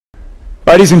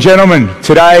Ladies and gentlemen,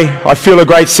 today I feel a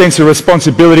great sense of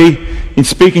responsibility in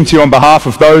speaking to you on behalf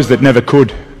of those that never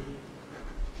could.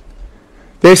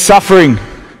 Their suffering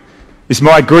is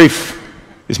my grief,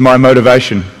 is my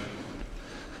motivation.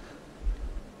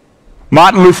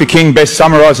 Martin Luther King best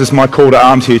summarises my call to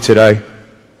arms here today.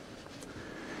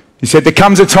 He said, "There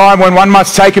comes a time when one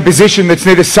must take a position that's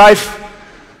neither safe,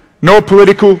 nor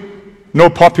political,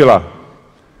 nor popular.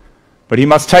 But he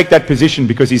must take that position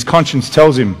because his conscience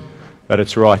tells him that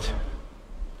it's right.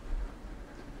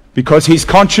 Because his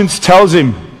conscience tells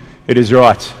him it is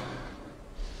right."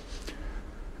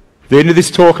 At the end of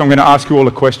this talk, I'm going to ask you all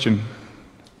a question.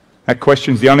 That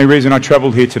question's the only reason I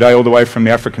travelled here today all the way from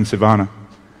the African savannah.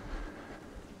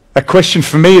 That question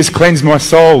for me has cleansed my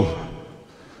soul.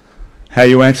 How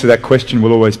you answer that question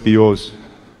will always be yours.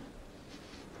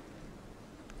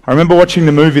 I remember watching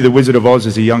the movie The Wizard of Oz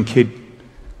as a young kid,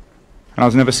 and I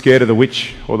was never scared of the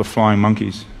witch or the flying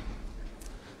monkeys.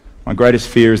 My greatest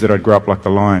fear is that I'd grow up like the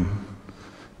lion,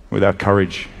 without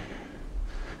courage.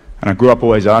 And I grew up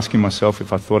always asking myself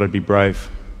if I thought I'd be brave.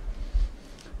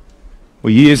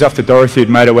 Well, years after Dorothy had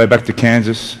made her way back to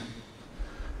Kansas,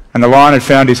 and the lion had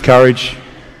found his courage,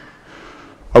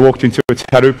 I walked into a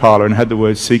tattoo parlour and had the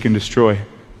words "seek and destroy"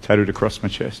 tattooed across my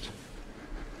chest.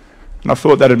 And I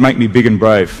thought that'd make me big and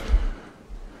brave.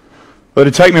 But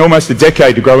it'd take me almost a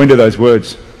decade to grow into those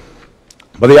words.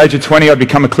 By the age of 20, I'd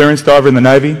become a clearance diver in the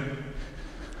Navy.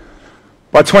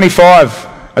 By 25,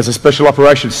 as a special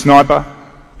operations sniper,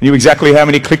 I knew exactly how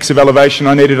many clicks of elevation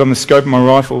I needed on the scope of my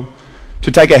rifle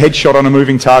to take a headshot on a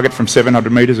moving target from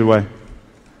 700 metres away.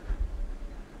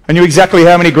 I knew exactly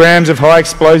how many grams of high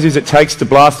explosives it takes to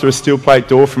blast through a steel plate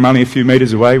door from only a few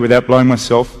metres away without blowing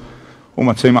myself or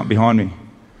my team up behind me.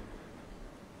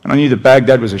 And I knew that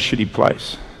Baghdad was a shitty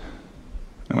place.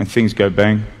 And when things go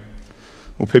bang,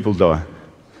 well, people die.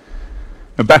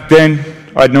 Now, back then,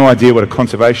 I had no idea what a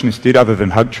conservationist did other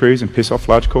than hug trees and piss off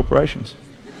large corporations.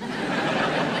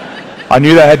 I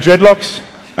knew they had dreadlocks.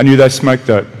 I knew they smoked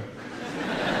dope.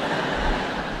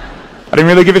 I didn't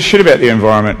really give a shit about the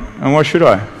environment, and why should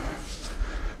I?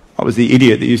 I was the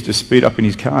idiot that used to speed up in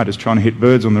his car just trying to hit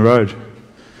birds on the road.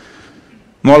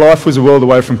 My life was a world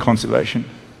away from conservation.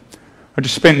 I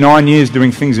just spent 9 years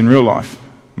doing things in real life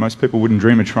most people wouldn't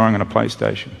dream of trying on a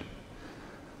PlayStation.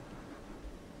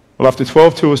 Well, after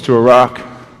 12 tours to Iraq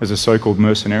as a so-called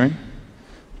mercenary,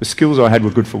 the skills I had were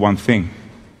good for one thing.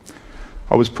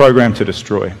 I was programmed to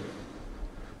destroy.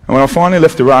 And when I finally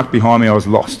left Iraq behind me, I was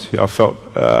lost. I felt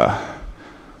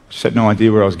just had no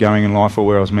idea where I was going in life or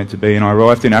where I was meant to be. And I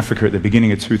arrived in Africa at the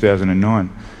beginning of 2009.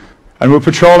 And we were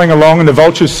patrolling along, and the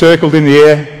vultures circled in the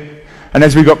air. And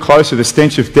as we got closer, the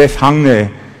stench of death hung there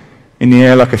in the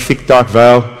air like a thick, dark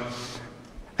veil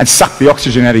and sucked the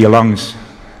oxygen out of your lungs.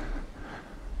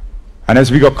 And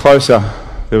as we got closer,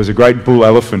 there was a great bull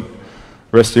elephant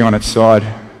resting on its side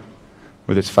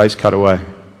with its face cut away.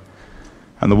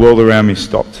 And the world around me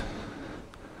stopped.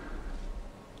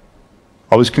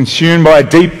 I was consumed by a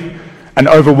deep and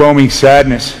overwhelming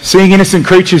sadness. Seeing innocent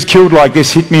creatures killed like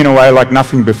this hit me in a way like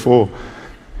nothing before.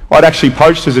 I'd actually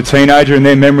poached as a teenager, and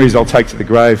their memories I'll take to the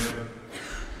grave.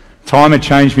 Time had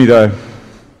changed me though.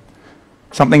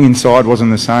 Something inside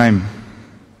wasn't the same.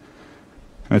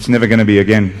 And it's never going to be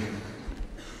again.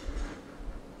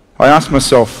 I asked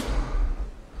myself,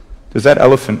 does that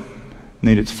elephant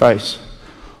need its face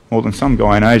more than some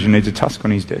guy in Asia needs a tusk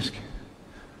on his desk?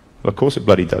 Well, of course it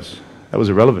bloody does. That was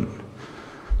irrelevant.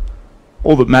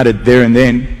 All that mattered there and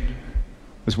then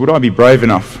was, would I be brave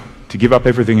enough to give up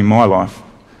everything in my life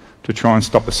to try and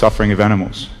stop the suffering of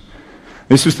animals?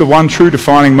 This was the one true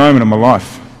defining moment of my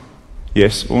life.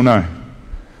 Yes or no?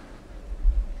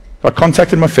 I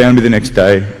contacted my family the next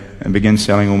day and began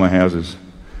selling all my houses.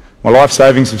 My life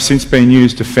savings have since been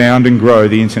used to found and grow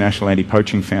the International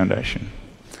Anti-Poaching Foundation.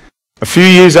 A few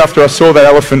years after I saw that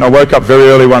elephant, I woke up very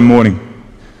early one morning.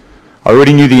 I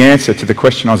already knew the answer to the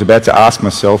question I was about to ask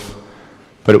myself,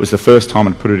 but it was the first time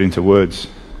I'd put it into words.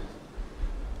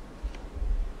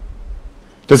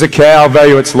 Does a cow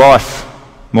value its life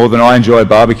more than I enjoy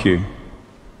barbecue?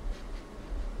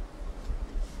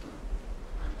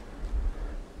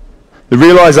 The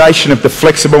realisation of the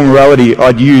flexible morality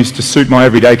I'd used to suit my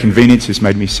everyday conveniences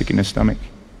made me sick in the stomach.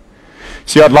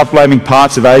 See, I'd love blaming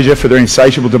parts of Asia for their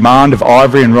insatiable demand of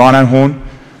ivory and rhino horn,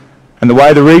 and the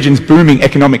way the region's booming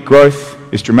economic growth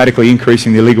is dramatically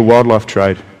increasing the illegal wildlife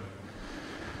trade.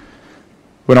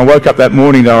 When I woke up that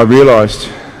morning, though, I realised,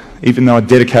 even though I'd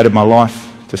dedicated my life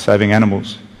to saving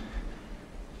animals,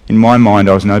 in my mind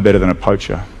I was no better than a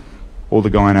poacher, or the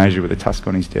guy in Asia with a tusk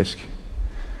on his desk.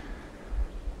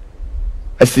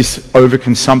 As this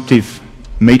overconsumptive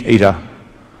meat eater,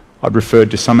 I'd referred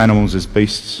to some animals as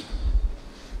beasts,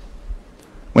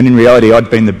 when in reality I'd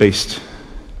been the beast.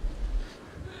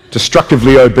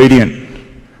 Destructively obedient,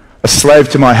 a slave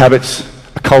to my habits,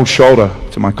 a cold shoulder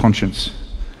to my conscience.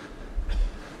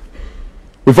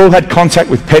 We've all had contact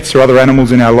with pets or other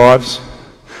animals in our lives.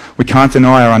 We can't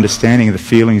deny our understanding of the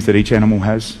feelings that each animal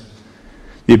has,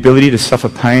 the ability to suffer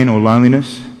pain or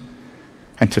loneliness,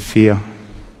 and to fear.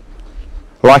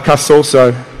 Like us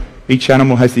also, each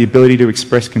animal has the ability to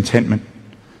express contentment,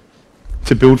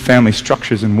 to build family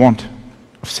structures and want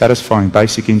of satisfying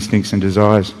basic instincts and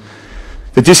desires.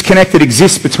 The disconnect that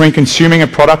exists between consuming a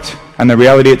product and the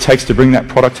reality it takes to bring that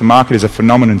product to market is a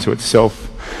phenomenon to itself.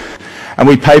 And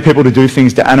we pay people to do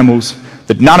things to animals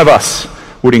that none of us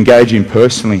would engage in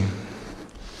personally.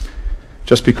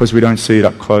 Just because we don't see it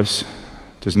up close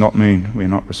does not mean we're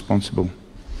not responsible.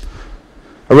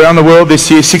 Around the world this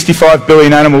year, 65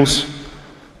 billion animals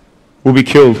will be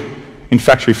killed in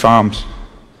factory farms.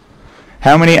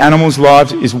 How many animals'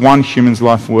 lives is one human's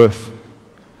life worth?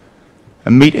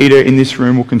 A meat eater in this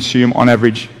room will consume, on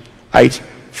average,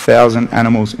 8,000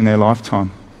 animals in their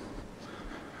lifetime.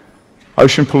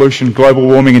 Ocean pollution, global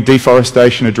warming and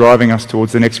deforestation are driving us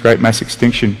towards the next great mass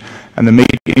extinction, and the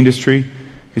meat industry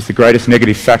is the greatest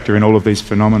negative factor in all of these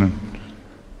phenomena.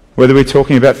 Whether we're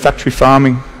talking about factory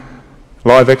farming,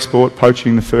 live export,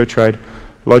 poaching, the fur trade,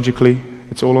 logically,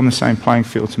 it's all on the same playing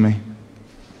field to me.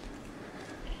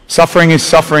 Suffering is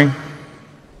suffering,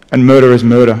 and murder is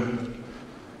murder.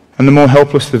 And the more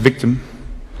helpless the victim,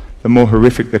 the more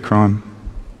horrific the crime.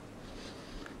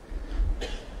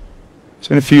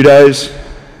 So in a few days,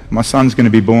 my son's going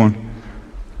to be born.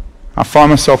 I find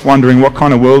myself wondering, what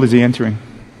kind of world is he entering?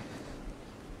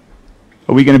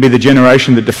 Are we going to be the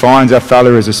generation that defines our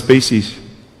failure as a species?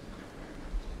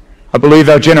 I believe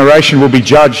our generation will be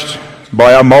judged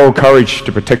by our moral courage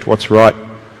to protect what's right,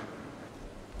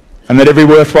 and that every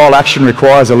worthwhile action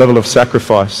requires a level of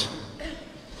sacrifice.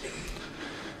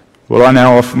 Well, I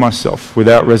now offer myself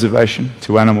without reservation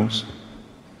to animals.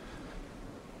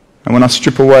 And when I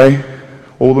strip away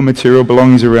all the material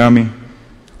belongings around me,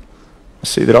 I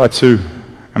see that I too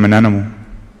am an animal.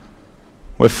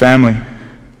 We're family,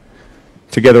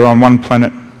 together on one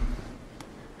planet.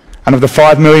 And of the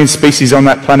 5 million species on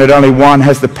that planet, only one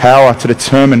has the power to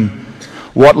determine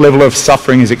what level of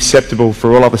suffering is acceptable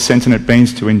for all other sentient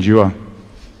beings to endure.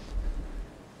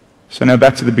 So now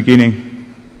back to the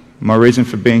beginning. My reason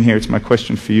for being here, it's my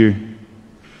question for you.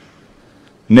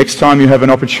 Next time you have an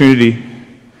opportunity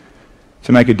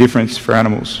to make a difference for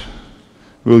animals,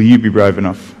 will you be brave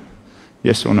enough?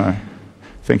 Yes or no?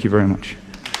 Thank you very much.